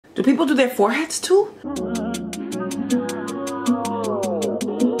Do people do their foreheads too?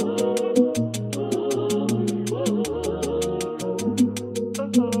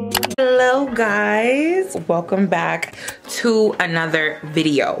 Hello guys, welcome back to another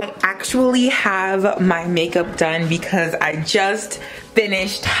video. I actually have my makeup done because I just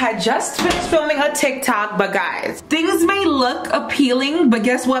finished filming a TikTok. But guys, things may look appealing, but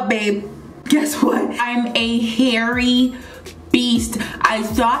guess what, babe? Guess what? I'm a hairy beast. I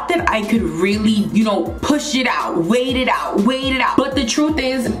thought that I could really, you know, push it out, wait it out. But the truth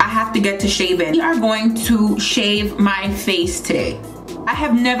is, I have to get to shaving. We are going to shave my face today. I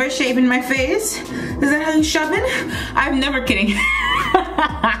have never shaven my face. Is that how you shove it? I'm never kidding.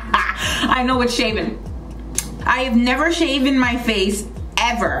 I know it's shaven. I have never shaven my face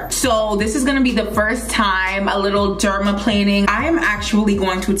ever. So this is gonna be the first time, a little dermaplaning. I am actually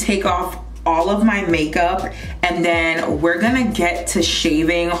going to take off all of my makeup and then we're gonna get to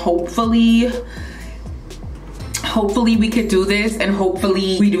shaving. Hopefully we could do this and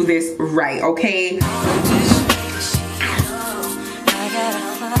hopefully we do this right, okay?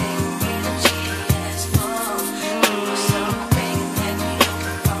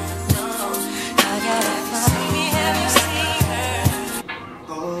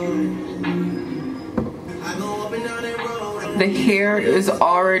 The hair is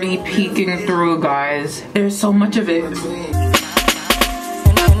already peeking through, guys. There's so much of it.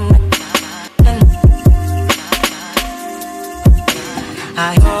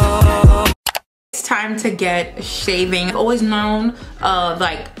 It's time to get shaving. I've always known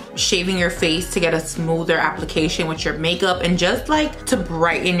like shaving your face to get a smoother application with your makeup and just like to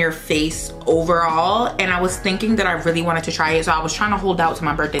brighten your face overall. And I was thinking that I really wanted to try it, so I was trying to hold out to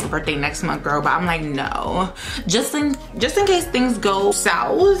my birthday next month, girl, but I'm like, no, just in case things go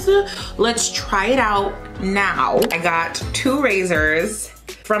south, let's try it out now. I got 2 razors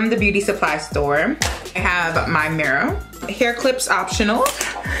from the beauty supply store. I have my mirror, hair clips optional,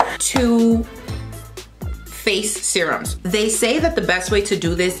 2 face serums. They say that the best way to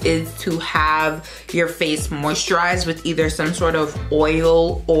do this is to have your face moisturized with either some sort of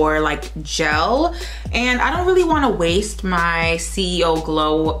oil or like gel. And I don't really want to waste my CEO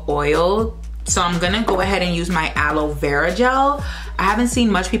Glow oil, so I'm gonna go ahead and use my aloe vera gel. I haven't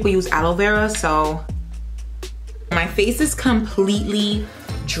seen much people use aloe vera, so my face is completely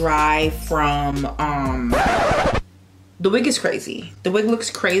dry from the wig is crazy. The wig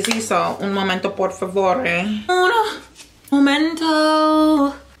looks crazy, so un momento por favore. Un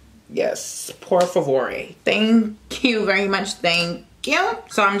momento. Yes, por favore. Thank you very much, thank you.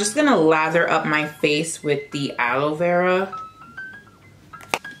 So I'm just gonna lather up my face with the aloe vera.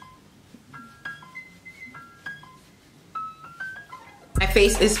 My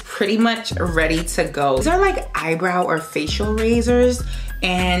face is pretty much ready to go. These are like eyebrow or facial razors,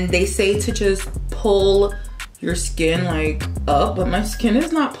 and they say to just pull your skin like up, but my skin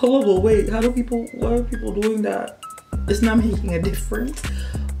is not pullable. Wait, why are people doing that? It's not making a difference.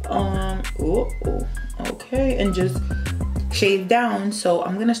 Okay, and just shave down. So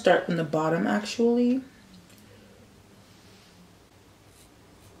I'm gonna start from the bottom actually.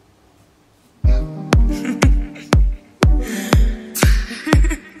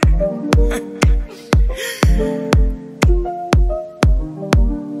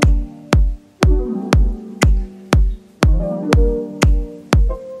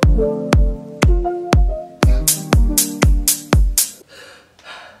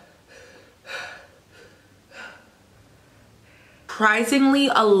 Surprisingly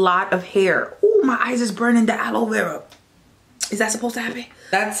a lot of hair. Oh, my eyes is burning the aloe vera. Is that supposed to happen?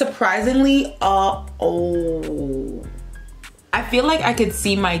 That's surprisingly, oh. I feel like I could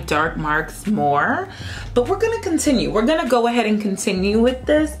see my dark marks more, but we're gonna continue. We're gonna go ahead and continue with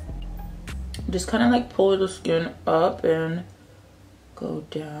this. Just kind of like pull the skin up and go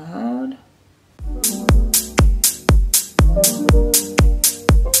down.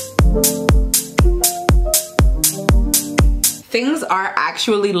 Things are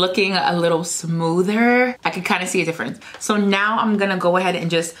actually looking a little smoother. I can kind of see a difference. So now I'm gonna go ahead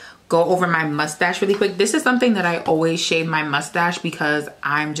and just go over my mustache really quick. This is something that I always shave my mustache because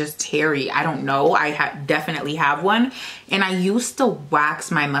I'm just hairy. I don't know, I definitely have one. And I used to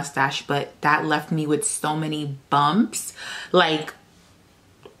wax my mustache, but that left me with so many bumps, like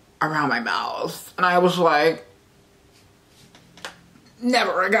around my mouth. And I was like,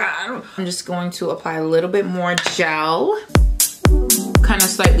 never again. I'm just going to apply a little bit more gel. Kind of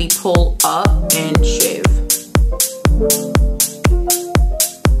slightly pull up and shave.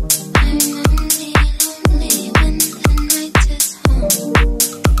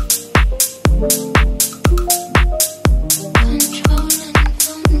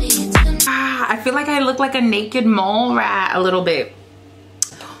 feel like I look like a naked mole rat a little bit.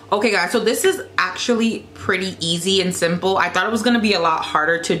 Okay guys, so this is actually pretty easy and simple. I thought it was gonna be a lot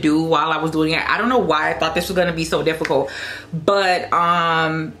harder to do while I was doing it. I don't know why I thought this was gonna be so difficult, but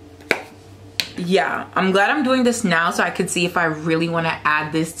yeah, I'm glad I'm doing this now so I could see if I really want to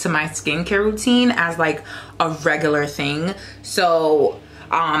add this to my skincare routine as like a regular thing. So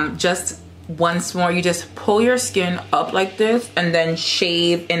just once more, you just pull your skin up like this and then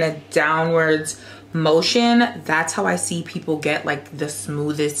shave in a downwards motion. That's how I see people get like the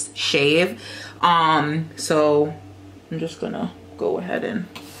smoothest shave. So I'm just gonna go ahead and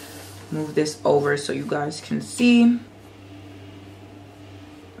move this over so you guys can see.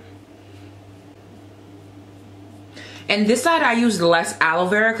 And this side I used less aloe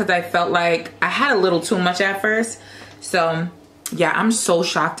vera because I felt like I had a little too much at first. So yeah, I'm so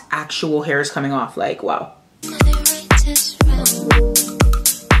shocked actual hair is coming off. Like, wow.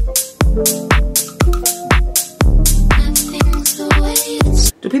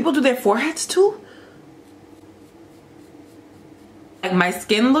 Do people do their foreheads too? Like, my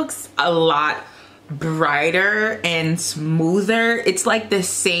skin looks a lot brighter and smoother. It's like the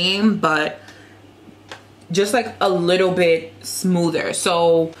same, but just like a little bit smoother.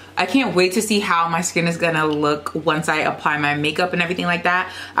 So I can't wait to see how my skin is gonna look once I apply my makeup and everything like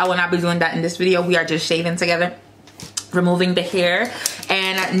that. I will not be doing that in this video. We are just shaving together, removing the hair.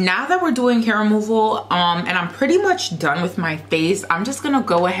 And now that we're doing hair removal and I'm pretty much done with my face, I'm just gonna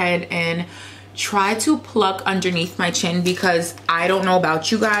go ahead and try to pluck underneath my chin, because I don't know about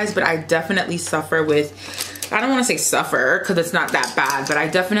you guys, but I definitely suffer with, I don't want to say suffer because it's not that bad, but I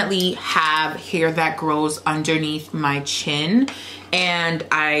definitely have hair that grows underneath my chin, and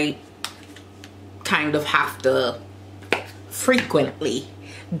I kind of have to frequently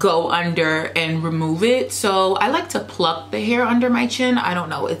go under and remove it. So I like to pluck the hair under my chin. I don't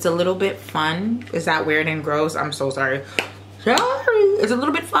know, it's a little bit fun. Is that weird and gross? I'm so sorry. It's a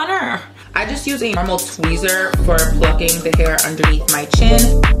little bit funner. I just use a normal tweezer for plucking the hair underneath my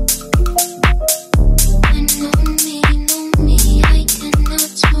chin.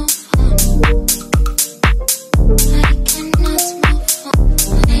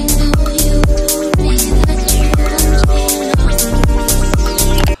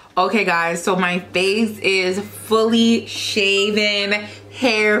 Okay guys, so my face is fully shaven,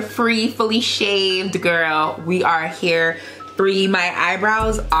 hair free, fully shaved, girl. We are hair free. My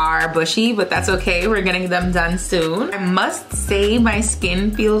eyebrows are bushy, but that's okay. We're getting them done soon. I must say my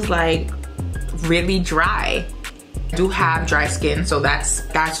skin feels like really dry. I do have dry skin, so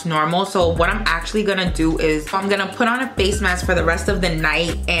that's normal. So what I'm actually gonna do is I'm gonna put on a face mask for the rest of the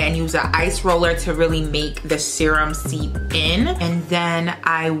night and use an ice roller to really make the serum seep in. And then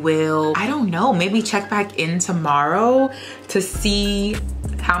I will, I don't know, maybe check back in tomorrow to see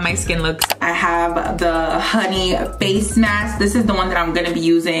how my skin looks. I have the honey face mask. This is the one that I'm gonna be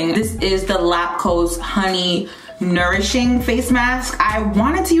using. This is the Lapco's honey nourishing face mask. I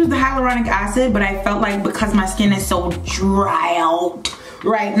wanted to use the hyaluronic acid, but I felt like because my skin is so dry out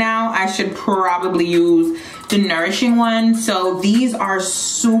right now, I should probably use the nourishing one. So these are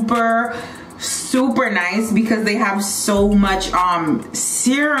super nice because they have so much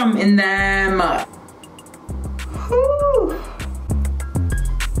serum in them. Whew.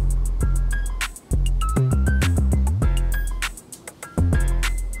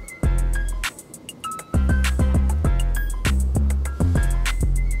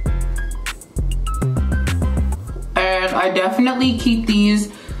 I definitely keep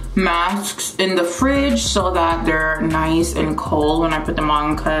these masks in the fridge so that they're nice and cold when I put them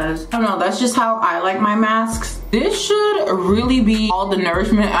on, because I don't know, that's just how I like my masks. This should really be all the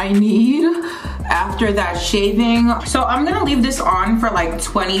nourishment I need after that shaving. So I'm gonna leave this on for like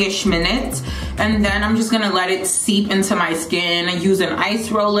 20-ish minutes, and then I'm just gonna let it seep into my skin and use an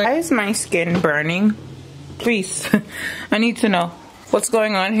ice roller. Why is my skin burning? Please, I need to know what's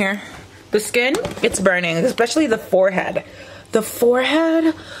going on here. The skin, it's burning, especially the forehead. The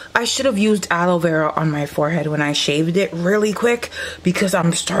forehead, I should have used aloe vera on my forehead when I shaved it really quick because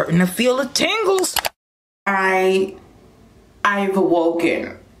I'm starting to feel the tingles. I've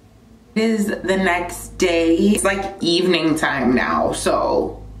awoken. It is the next day. It's like evening time now,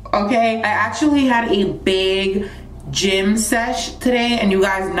 so, okay. I actually had a big gym sesh today, and you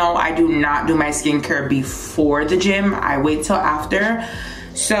guys know I do not do my skincare before the gym. I wait till after.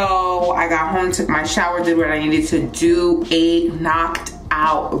 So I got home, took my shower, did what I needed to do, ate, knocked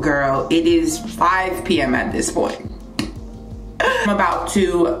out, girl. It is 5 p.m. at this point. I'm about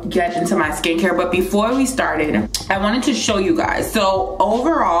to get into my skincare, but before we started, I wanted to show you guys. So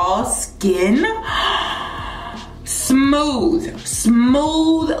overall skin, so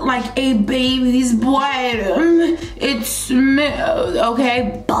smooth like a baby's bottom. It's smooth,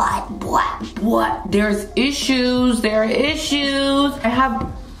 okay? But there's issues. There are issues. I have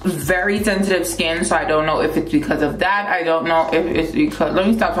very sensitive skin, so I don't know if it's because of that. I don't know if it's because, let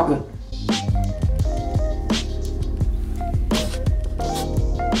me stop talking.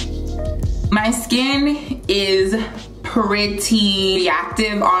 My skin is pretty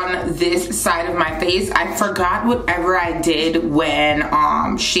reactive on this side of my face. I forgot whatever I did when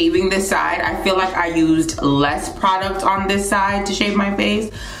shaving this side. I feel like I used less product on this side to shave my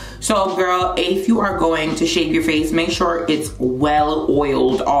face. So girl, if you are going to shave your face, make sure it's well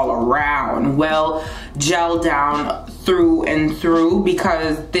oiled all around, well gelled down through and through,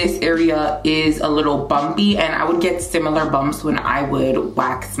 because this area is a little bumpy, and I would get similar bumps when I would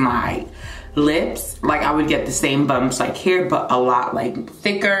wax my lips. Like I would get the same bumps like here, but a lot like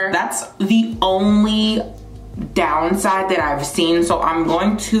thicker. That's the only downside that I've seen. So I'm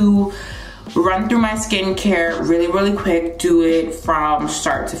going to run through my skincare really quick, do it from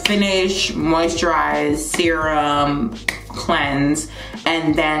start to finish, moisturize, serum, cleanse,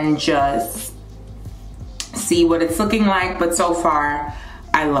 and then just see what it's looking like. But so far,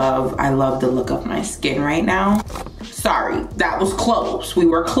 I love the look of my skin right now. Sorry, that was close. We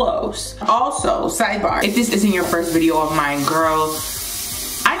were close. Also, sidebar, if this isn't your first video of mine, girl,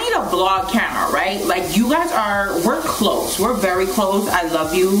 I need a vlog camera, right? Like you guys we're close. We're very close. I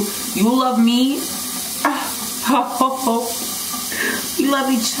love you. You love me. We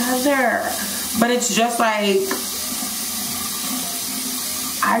love each other. But it's just like,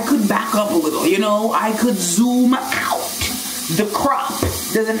 I could back up a little, you know? I could zoom out. The crop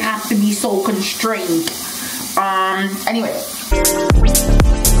doesn't have to be so constrained. Anyway.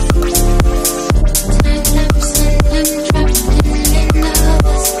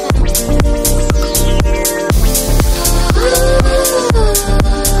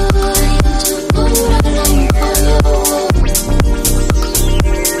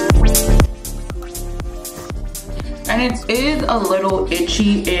 And it is a little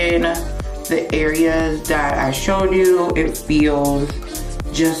itchy in the areas that I showed you. It feels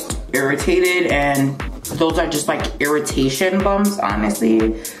just irritated, and those are just like irritation bumps,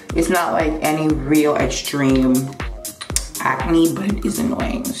 honestly. It's not like any real extreme acne, but it is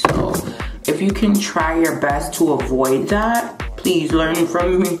annoying. So if you can try your best to avoid that, please learn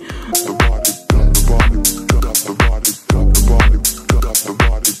from me.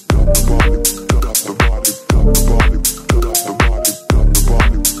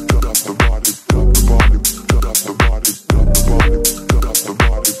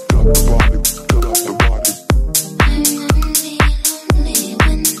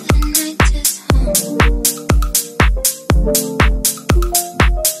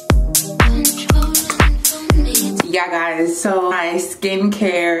 Yeah guys, so my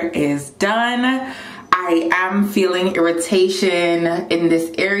skincare is done. I am feeling irritation in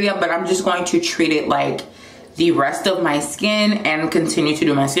this area, but I'm just going to treat it like the rest of my skin and continue to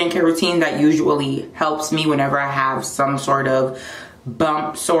do my skincare routine. That usually helps me whenever I have some sort of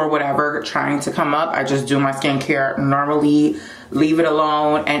bumps or whatever trying to come up. I just do my skincare normally, leave it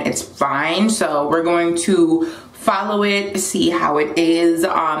alone, and it's fine. So we're going to follow it, see how it is.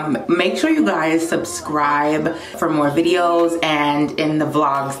 Make sure you guys subscribe for more videos, and in the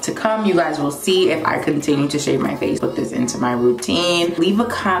vlogs to come, you guys will see if I continue to shave my face, put this into my routine. Leave a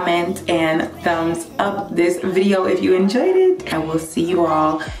comment and thumbs up this video if you enjoyed it. I will see you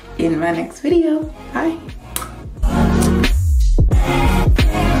all in my next video. Bye.